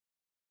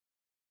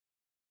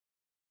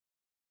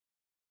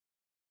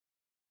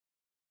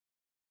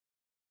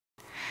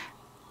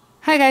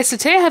Hi guys, so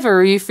today I have a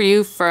review for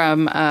you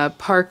from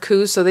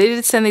ParKoo. So they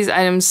did send these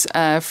items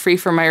free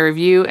for my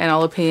review, and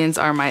all opinions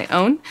are my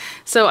own.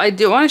 So I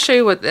do want to show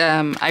you what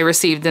I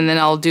received, and then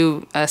I'll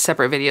do a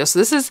separate video. So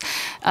this is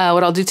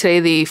what I'll do today,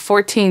 the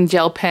 14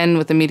 gel pen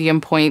with a medium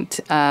point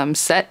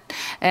set.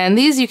 And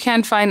these you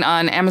can find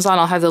on Amazon.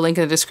 I'll have the link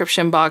in the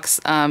description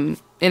box.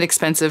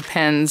 Inexpensive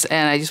pens,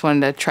 and I just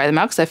wanted to try them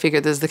out because I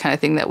figured this is the kind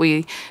of thing that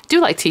we do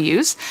like to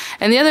use.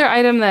 And the other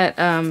item that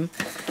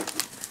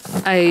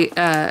I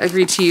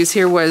agreed to use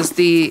here was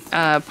the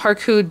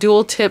ParKoo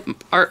dual tip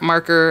art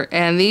marker,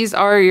 and these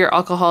are your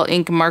alcohol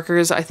ink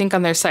markers. I think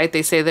on their site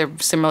they say they're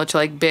similar to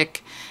like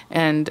Bic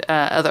and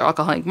other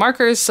alcohol ink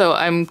markers, so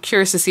I'm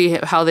curious to see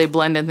how they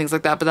blend and things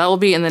like that, but that will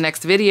be in the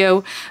next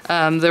video.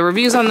 The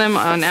reviews on them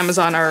on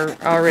Amazon are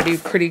already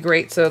pretty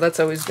great, so that's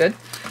always good.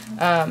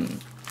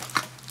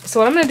 So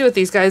what I'm going to do with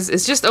these guys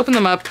is just open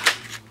them up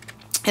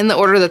in the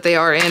order that they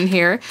are in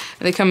here, and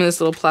they come in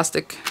this little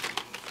plastic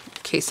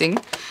casing.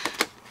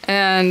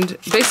 And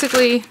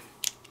basically,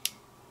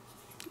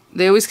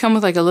 they always come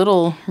with like a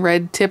little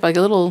red tip, like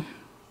a little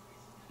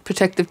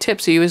protective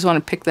tip, so you always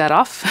want to pick that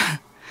off.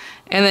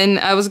 And then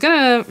I was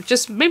gonna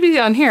just, maybe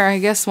on here, I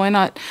guess, why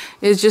not,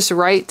 is just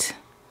write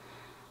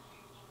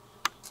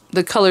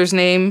the color's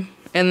name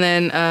and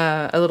then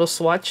a little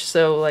swatch,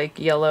 so like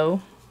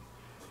yellow.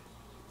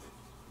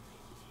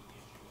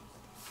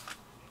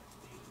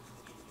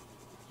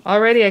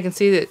 Already I can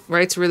see that it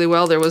writes really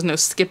well. There was no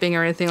skipping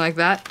or anything like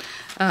that.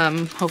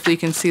 Hopefully you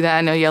can see that.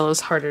 I know yellow's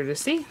harder to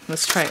see.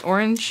 Let's try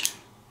orange.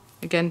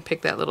 Again,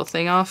 pick that little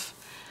thing off.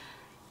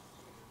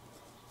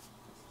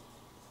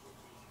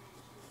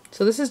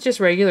 So this is just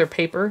regular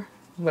paper.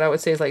 What I would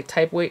say is like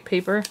type weight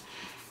paper.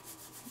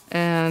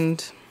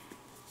 And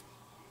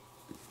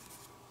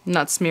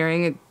not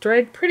smearing. It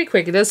dried pretty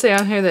quick. It does say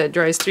on here that it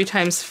dries 3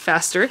 times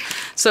faster.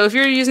 So if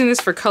you're using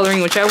this for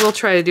coloring, which I will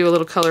try to do a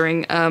little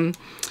coloring,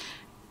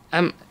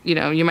 you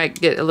know, you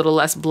might get a little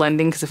less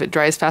blending because if it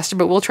dries faster,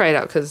 but we'll try it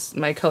out because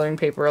my coloring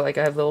paper, like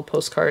I have little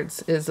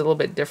postcards, is a little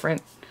bit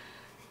different.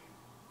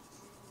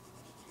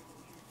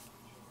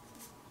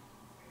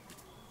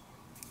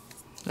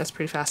 That's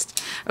pretty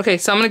fast. Okay,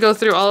 so I'm going to go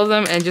through all of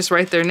them and just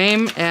write their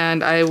name,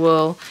 and I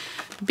will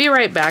be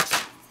right back.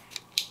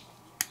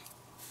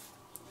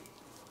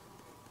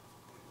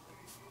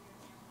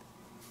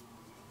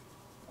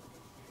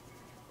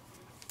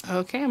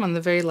 Okay, I'm on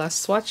the very last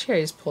swatch here.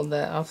 I just pulled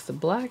that off the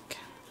black.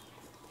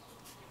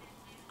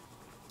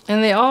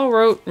 And they all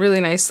wrote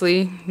really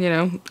nicely, you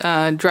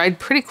know, dried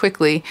pretty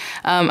quickly.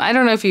 I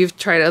don't know if you've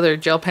tried other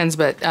gel pens,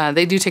 but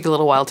they do take a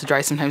little while to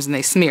dry sometimes and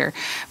they smear.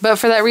 But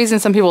for that reason,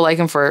 some people like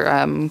them for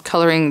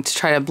coloring to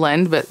try to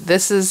blend, but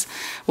this is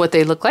what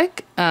they look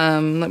like.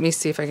 Let me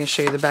see if I can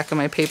show you the back of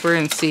my paper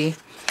and see.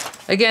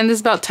 Again, this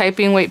is about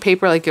typing weight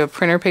paper, like a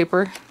printer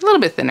paper, a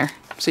little bit thinner.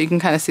 So you can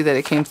kind of see that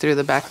it came through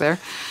the back there.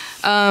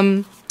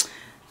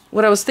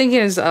 What I was thinking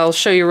is I'll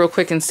show you real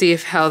quick and see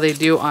how they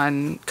do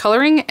on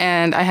coloring,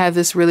 and I have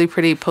this really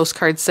pretty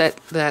postcard set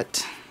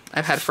that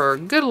I've had for a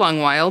good long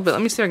while, but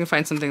let me see if I can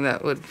find something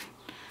that would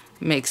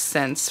make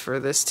sense for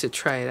this to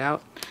try it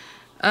out.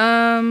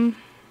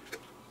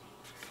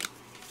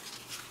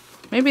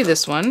 Maybe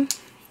this one,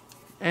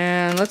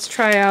 and let's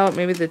try out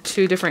maybe the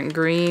 2 different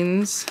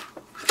greens.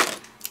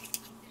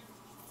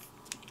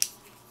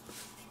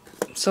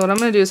 So what I'm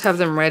going to do is have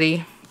them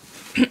ready.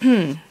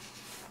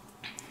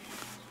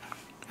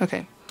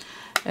 Okay,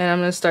 and I'm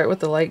going to start with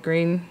the light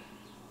green,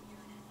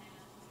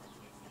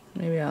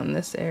 maybe on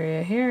this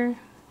area here,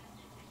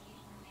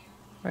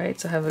 right,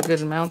 so I have a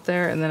good amount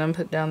there, and then I'm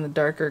put down the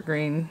darker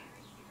green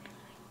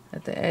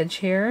at the edge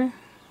here.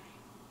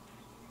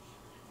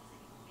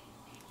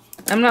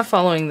 I'm not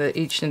following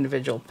each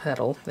individual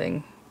petal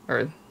thing,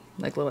 or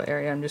like little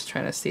area, I'm just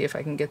trying to see if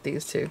I can get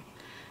these to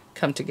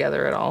come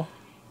together at all.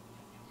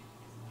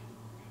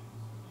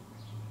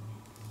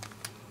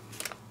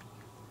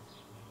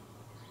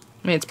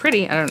 I mean, it's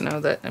pretty. I don't know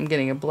that I'm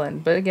getting a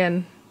blend, but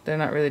again, they're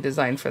not really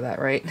designed for that,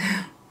 right?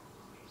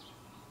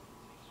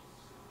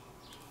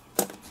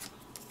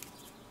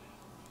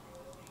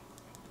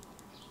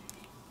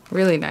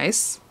 Really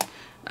nice.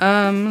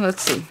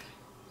 Let's see.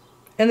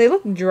 And they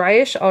look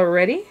dryish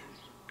already,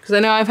 because I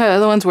know I've had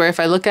other ones where if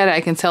I look at it, I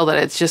can tell that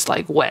it's just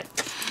like wet.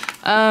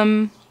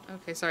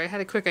 Okay, sorry, I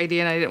had a quick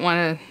idea and I didn't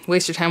want to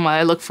waste your time while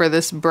I look for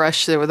this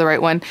brush, the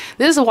right one.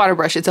 This is a water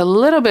brush. It's a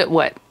little bit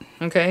wet,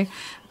 okay?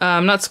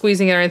 I'm not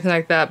squeezing it or anything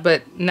like that,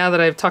 but now that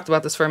I've talked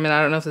about this for a minute,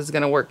 I don't know if this is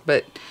going to work,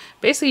 but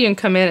basically you can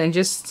come in and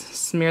just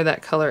smear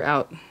that color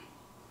out.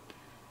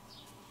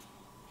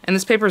 And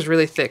this paper is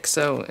really thick,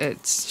 so it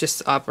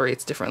just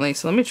operates differently.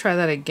 So let me try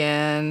that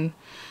again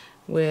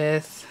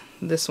with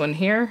this one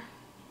here.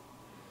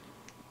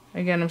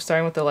 Again, I'm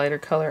starting with the lighter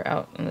color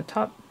out on the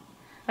top.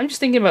 I'm just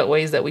thinking about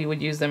ways that we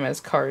would use them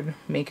as card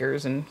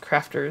makers and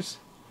crafters.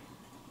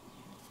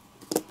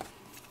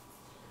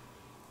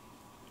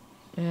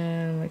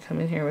 And I'm going to come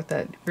in here with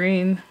that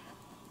green.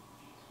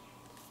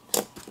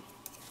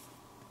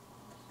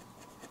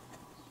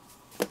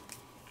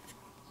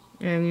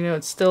 And you know,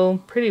 it's still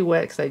pretty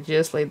wet because I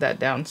just laid that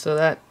down, so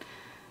that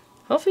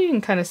Hopefully you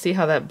can kind of see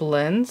how that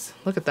blends.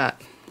 Look at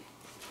that.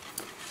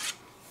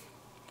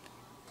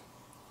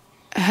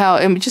 How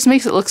it just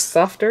makes it look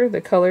softer,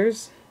 the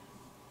colors.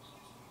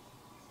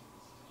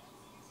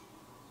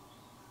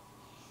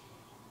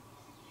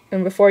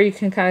 And before you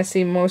can kind of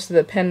see most of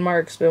the pen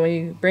marks, but when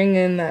you bring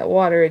in that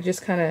water, it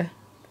just kind of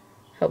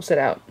helps it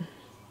out.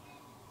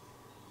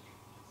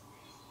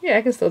 Yeah,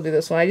 I can still do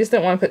this one. I just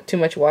don't want to put too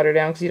much water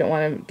down because you don't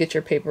want to get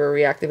your paper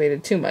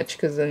reactivated too much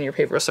because then your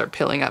paper will start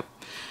pilling up.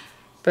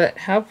 But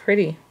how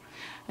pretty.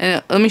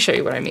 And let me show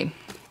you what I mean.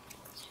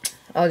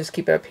 I'll just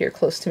keep it up here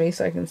close to me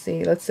so I can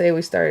see. Let's say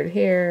we started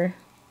here.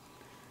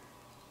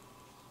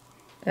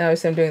 And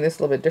obviously I'm doing this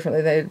a little bit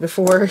differently than I did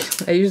before.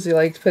 I usually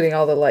like putting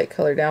all the light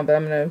color down, but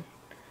I'm going to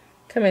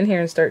come in here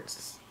and start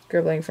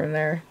scribbling from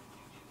there.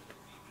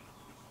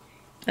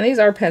 And these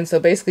are pens, so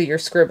basically you're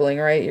scribbling,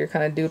 right? You're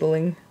kind of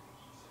doodling.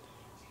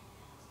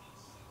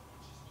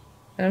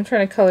 And I'm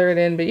trying to color it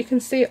in, but you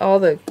can see all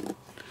the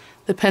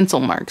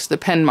pencil marks, the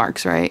pen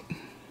marks, right?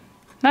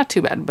 Not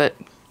too bad, but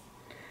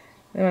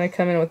then when I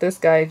come in with this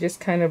guy, it just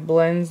kind of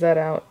blends that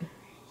out.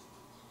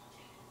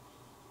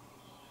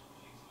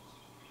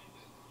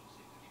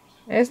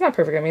 And it's not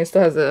perfect. I mean, it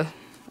still has a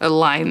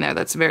line there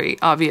that's very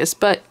obvious,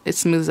 but it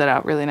smooths that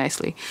out really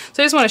nicely.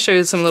 So I just want to show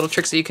you some little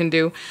tricks that you can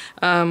do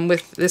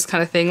with this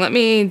kind of thing. Let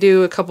me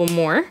do a couple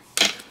more.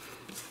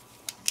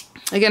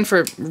 Again,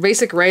 for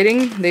basic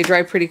writing, they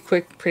dry pretty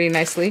quick, pretty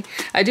nicely.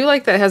 I do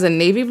like that it has a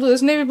navy blue.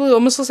 This navy blue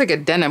almost looks like a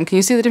denim. Can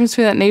you see the difference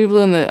between that navy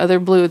blue and the other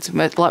blue? It's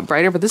a lot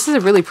brighter, but this is a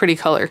really pretty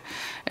color.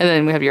 And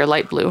then we have your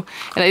light blue.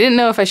 And I didn't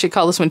know if I should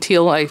call this one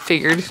teal. I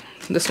figured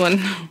this one,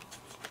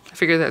 I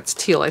figured that's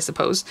teal, I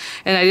suppose.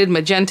 And I did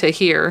magenta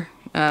here,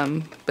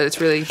 but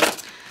it's really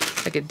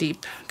like a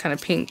deep kind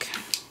of pink.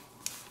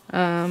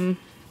 And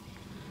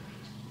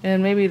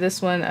maybe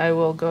this one I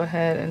will go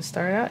ahead and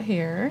start out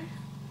here.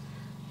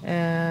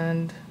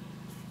 And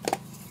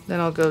then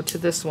I'll go to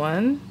this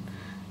one,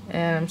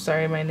 and I'm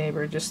sorry my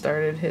neighbor just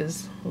started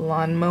his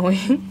lawn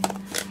mowing.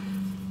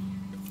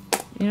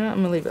 You know what, I'm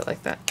gonna leave it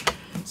like that.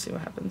 Let's see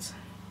what happens.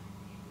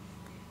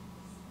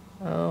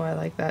 Oh, I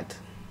like that.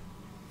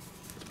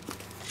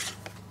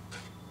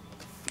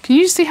 Can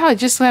you see how it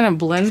just kind of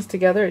blends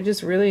together? It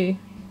just really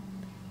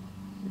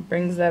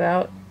brings that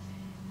out.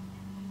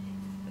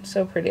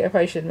 So pretty. I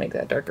probably should make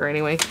that darker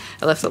anyway.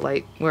 I left the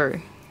light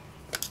where.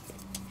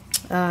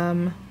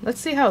 Let's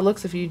see how it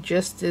looks if you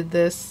just did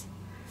this.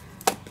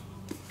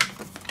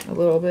 A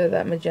little bit of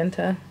that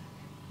magenta.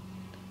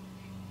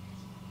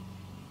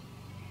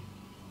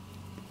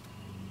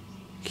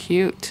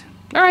 Cute.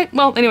 Alright,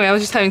 well, anyway, I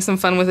was just having some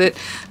fun with it.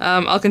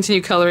 I'll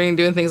continue coloring and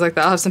doing things like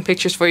that. I'll have some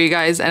pictures for you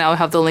guys, and I'll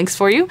have the links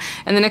for you.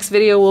 And the next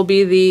video will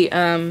be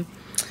the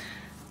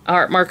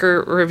art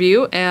marker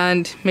review,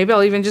 and maybe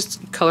I'll even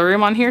just color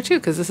them on here too,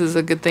 because this is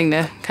a good thing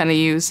to kind of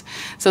use.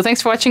 So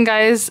thanks for watching,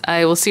 guys.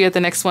 I will see you at the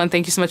next one.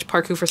 Thank you so much,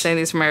 ParKoo, for sending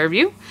these for my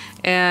review,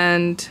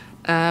 and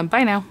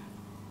bye now.